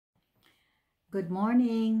Good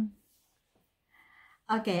morning.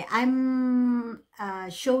 Okay, I'm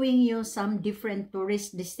showing you some different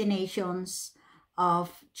tourist destinations of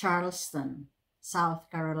Charleston, South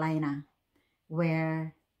Carolina,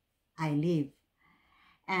 where I live.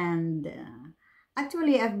 And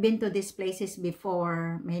actually, I've been to these places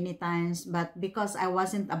before many times, but because I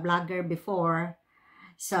wasn't a blogger before,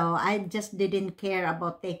 so I just didn't care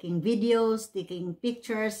about taking videos, taking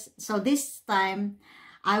pictures. So this time,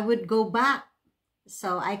 I would go back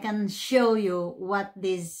so I can show you what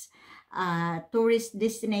these tourist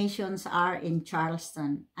destinations are in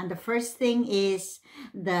Charleston. And the first thing is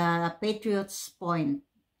the Patriots Point.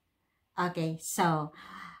 Okay, so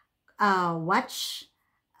watch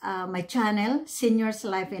my channel, Seniors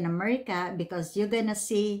Life in America, because you're gonna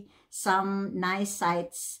see some nice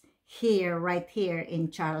sights here, right here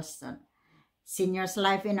in Charleston. Seniors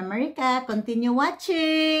Life in America, continue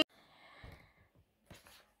watching.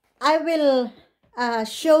 I will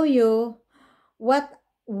show you what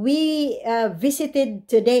we visited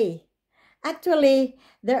today. Actually,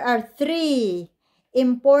 there are 3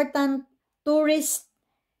 important tourist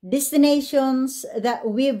destinations that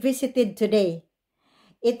we visited today.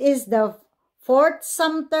 It is the Fort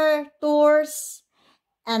Sumter tours,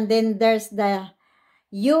 and then there's the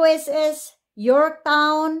USS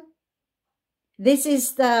Yorktown. This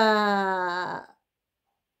is the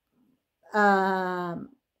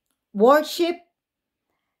warship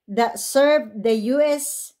that served the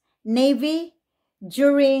U.S. Navy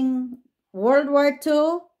during World War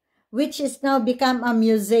II, which is now become a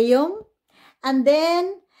museum. And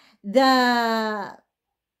then the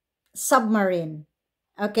submarine.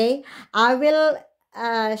 Okay, I will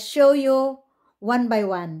show you one by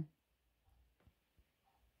one.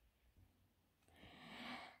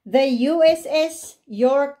 The USS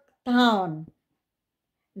Yorktown,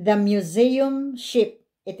 the museum ship.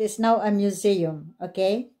 It is now a museum,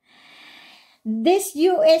 okay? This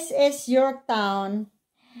USS Yorktown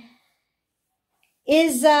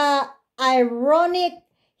is a ironic,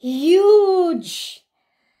 huge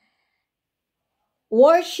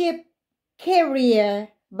warship carrier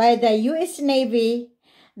by the U.S. Navy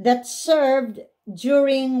that served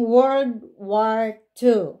during World War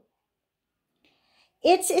II.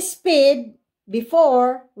 Its speed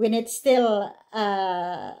before, when it's still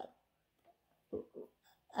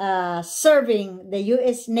serving the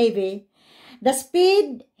U.S. Navy, the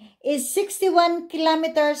speed is 61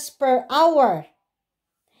 kilometers per hour.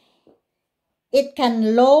 It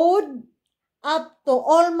can load up to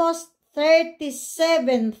almost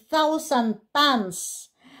 37,000 tons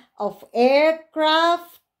of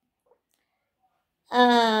aircraft,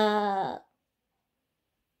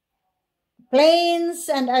 planes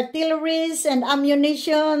and artilleries and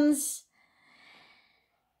ammunitions.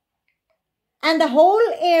 And the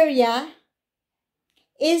whole area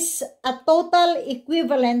is a total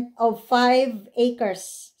equivalent of 5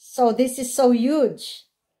 acres. So this is so huge.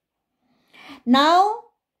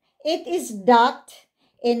 Now, it is docked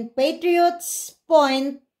in Patriots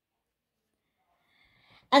Point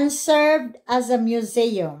and served as a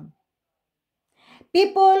museum.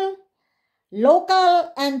 People,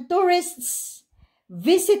 local and tourists,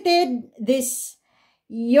 visited this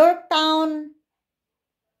Yorktown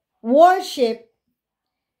warship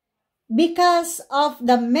because of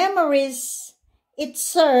the memories it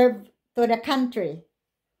served to the country.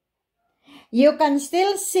 You can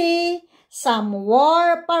still see some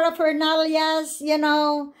war paraphernalias, you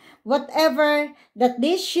know, whatever that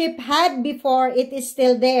this ship had before, it is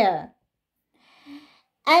still there.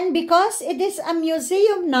 And because it is a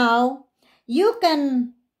museum now, you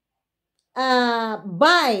can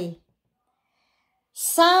buy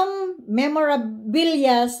some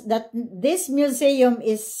memorabilia that this museum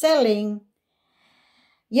is selling.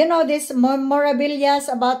 You know, these memorabilia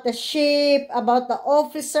about the ship, about the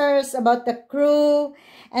officers, about the crew,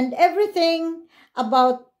 and everything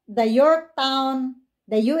about the Yorktown,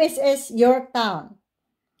 the USS Yorktown.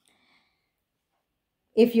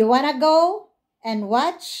 If you want to go and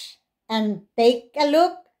watch and take a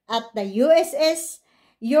look at the USS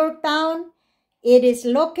Yorktown, it is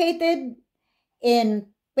located in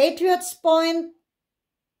Patriots Point,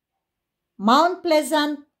 Mount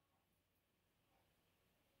Pleasant,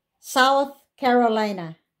 South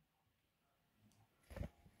Carolina.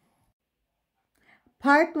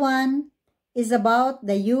 Part 1 is about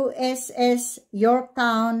the USS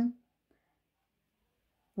Yorktown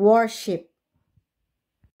warship.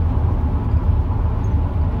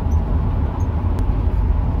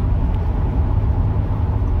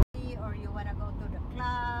 Or you want to go to the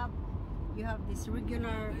club, you have this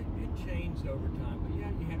regular... It changed over time, but yeah,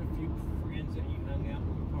 you had a few friends that you hung out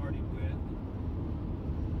and partied with.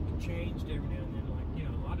 changed every now and then. Like, you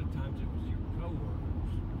know, a lot of times it was your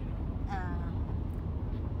coworkers, you know.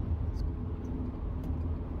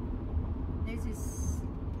 This is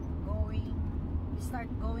going, we start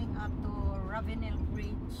going up to Ravenel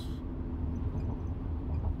Bridge.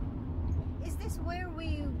 Is this where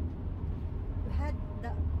we had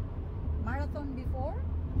the marathon before?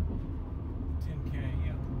 10K,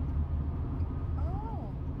 yeah.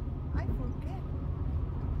 Oh, I forget.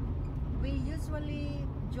 We usually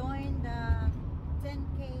join the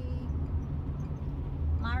 10K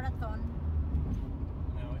marathon.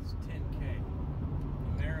 No, it's 10K.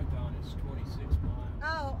 The marathon is 26 miles.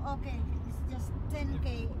 Oh, okay. It's just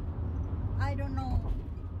 10K. I don't know.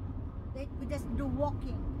 We just do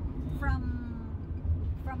walking from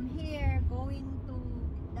here going to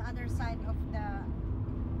the other side of the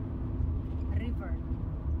river.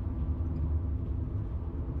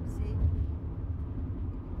 See?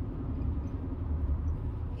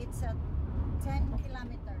 It's at 10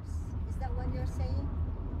 kilometers. Is that what you're saying?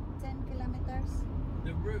 10 kilometers?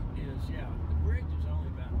 The route is, yeah, the bridge is only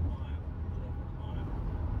about a mile, a little over a mile.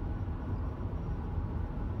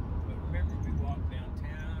 But remember, we walked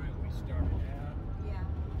downtown and we started out. Yeah.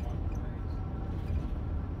 We walked ways.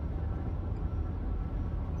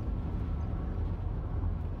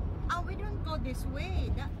 Oh, we don't go this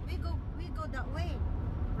way. We go that way,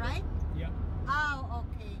 right? Yep. Oh,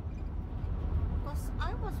 okay. Because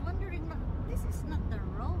I was wondering, this is not the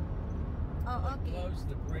road. Oh, We okay. closed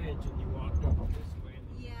the bridge and you walked over this way and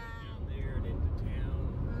then you Yeah. went down there and into town.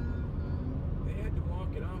 Mm-hmm. They had to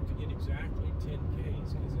walk it off to get exactly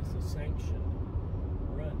 10Ks because it's a sanctioned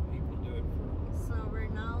run. People do it for. So we're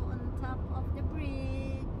now on top of the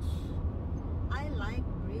bridge. I like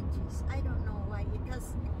bridges. I don't know why. It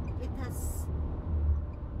has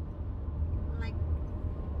like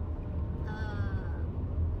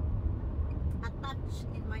a touch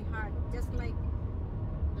in my heart, just like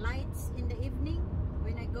lights in the evening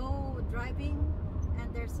when I go driving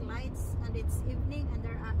and there's lights and it's evening and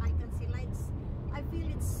I can see lights. I feel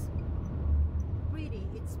it's pretty,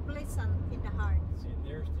 it's pleasant in the heart. See, and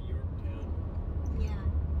there's the Yorktown. Yeah.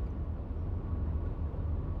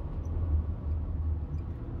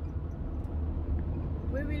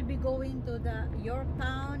 We will be going to the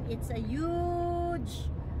Yorktown. It's a huge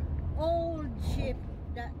old ship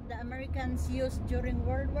that the Americans used during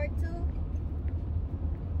World War II.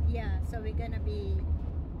 Yeah, so we're gonna be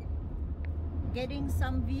getting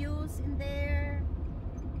some views in there.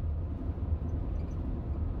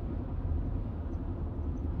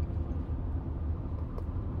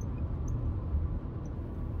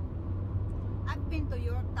 I've been to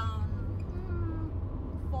Yorktown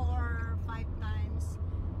 4 or 5 times,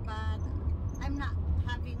 but I'm not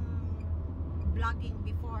having vlogging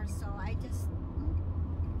before, so I just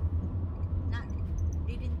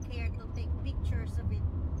didn't care to take pictures of it.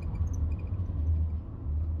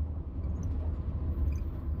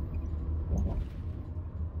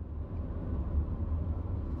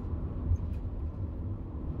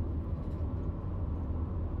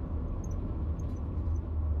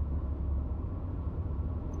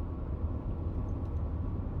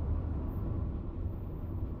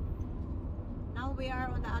 Now we are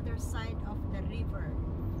on the other side of the river.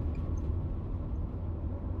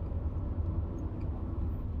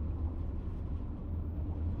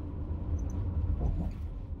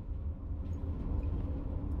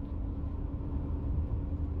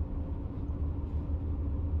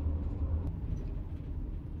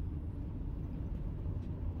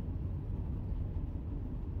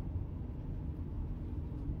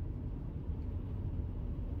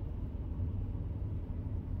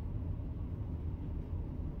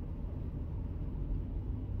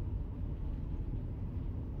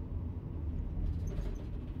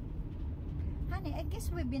 Honey, I guess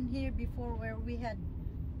we've been here before where we had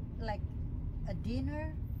like a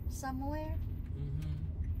dinner somewhere,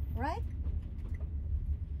 right?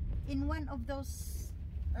 In one of those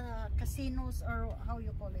casinos, or how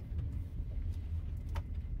you call it.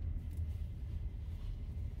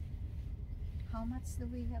 How much do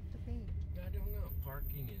we have to pay? I don't know.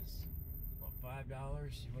 Parking is, what, $5?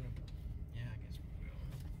 You want to? Yeah, I guess we will.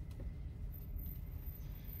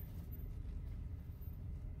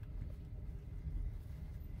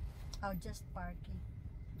 Oh, just parking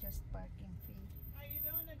fee. How you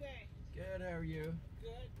doing today? Good, how are you?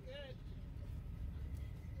 Good, good.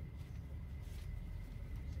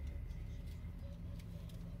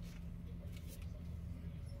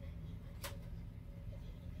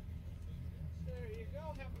 There you go.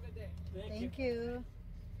 Have a good day. Thank you.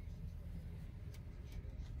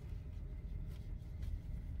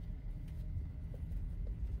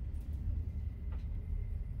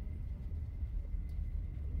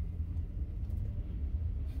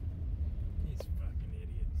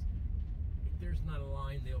 not a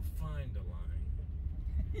line, they'll find a line.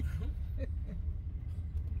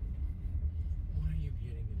 Why are you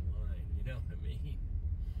getting in line? You know what I mean?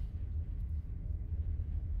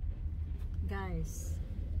 Guys,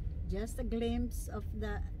 just a glimpse of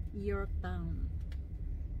the Yorktown.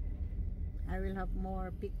 I will have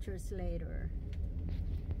more pictures later.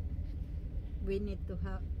 We need to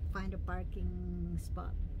find a parking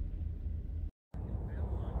spot.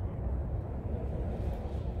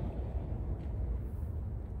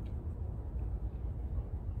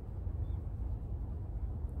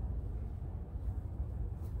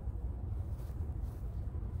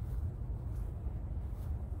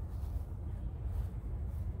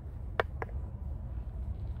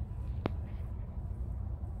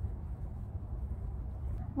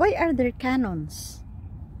 Why are there cannons?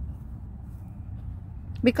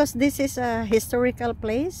 Because this is a historical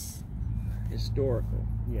place? Historical,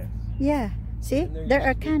 yes. Yeah. See, there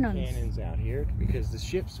are cannons. Cannons out here because the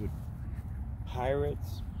ships would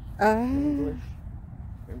pirates, Ah. English.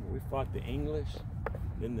 Remember we fought the English,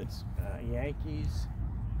 then the Yankees.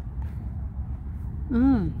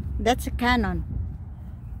 That's a cannon.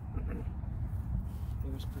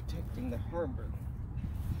 It was protecting the harbor.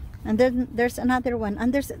 And then there's another one.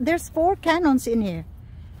 And there's 4 cannons in here.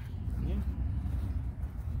 Yeah.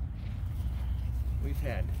 We've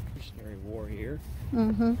had missionary war here.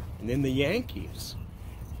 Mm-hmm. And then the Yankees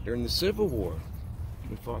during the Civil War.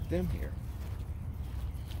 We fought them here.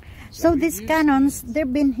 So we these used cannons, these.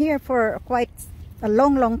 they've been here for quite a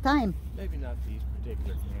long time. Maybe not these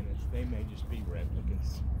particular cannons. They may just be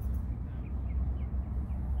replicas.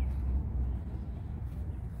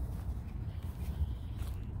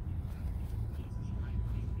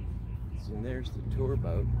 And there's the tour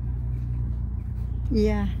boat.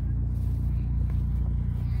 Yeah.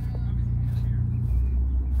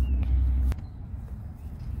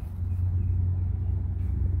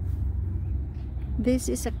 This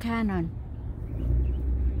is a cannon.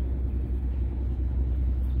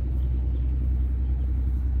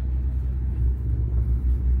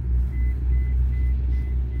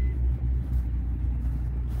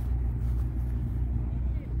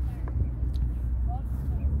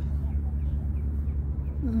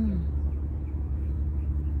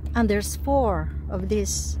 And there's 4 of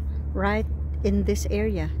these right in this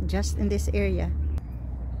area, just in this area.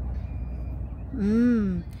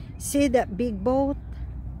 See that big boat?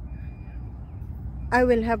 I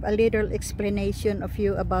will have a little explanation of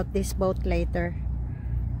you about this boat later.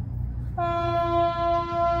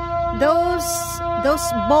 Those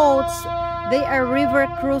boats, they are river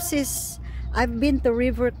cruises. I've been to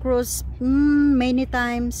river cruise many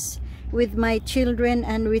times with my children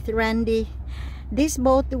and with Randy. This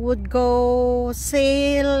boat would go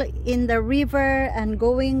sail in the river and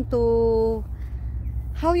going to,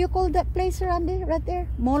 how you call that place, Randy? Right there,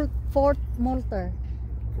 Fort Sumter.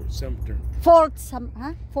 Fort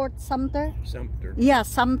Sumter. Sumter. Yeah,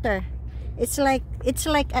 Sumter. It's like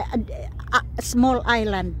a small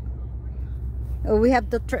island. We have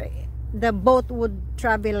to the boat would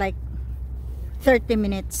travel like 30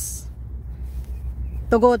 minutes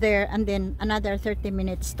to go there, and then another 30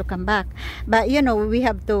 minutes to come back. But you know, we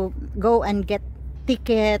have to go and get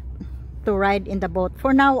ticket to ride in the boat.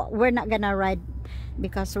 For now, we're not gonna ride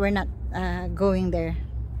because we're not going there.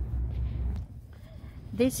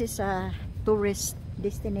 This is a tourist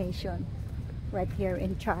destination right here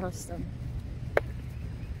in Charleston.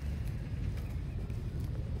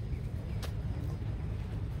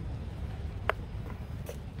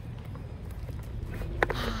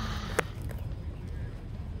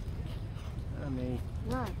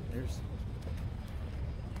 What? There's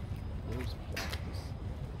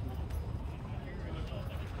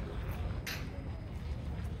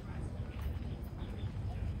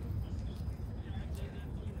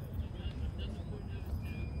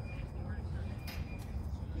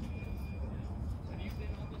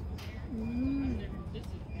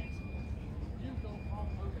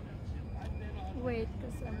Wait,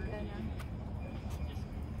 because I'm gonna.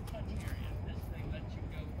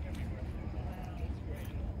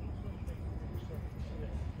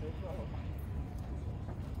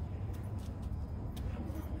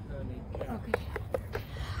 Okay.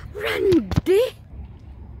 Randy!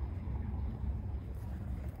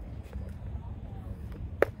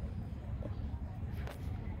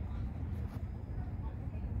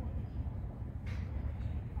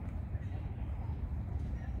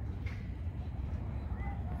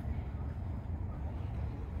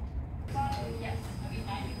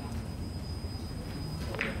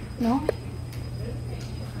 No?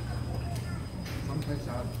 someplace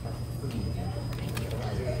out.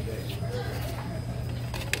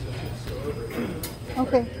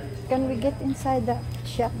 Okay, can we get inside the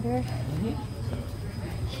shop there?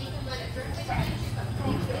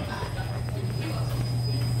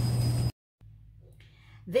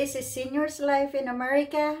 This is Seniors Life in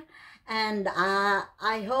America, and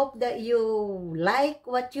I hope that you like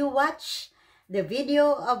what you watch, the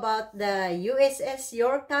video about the USS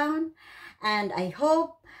Yorktown, and I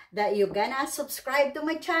hope that you're gonna subscribe to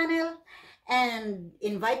my channel and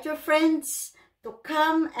invite your friends to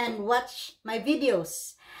come and watch my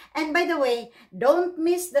videos. And by the way, don't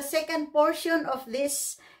miss the second portion of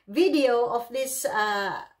this video, of this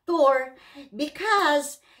tour,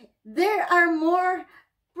 because there are more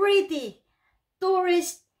pretty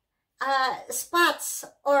tourist spots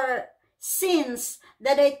or scenes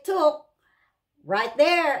that I took right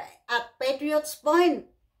there at Patriots Point.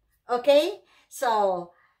 Okay,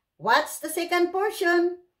 so what's the second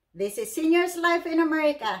portion? This is Seniors Life in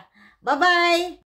America. Bye-bye.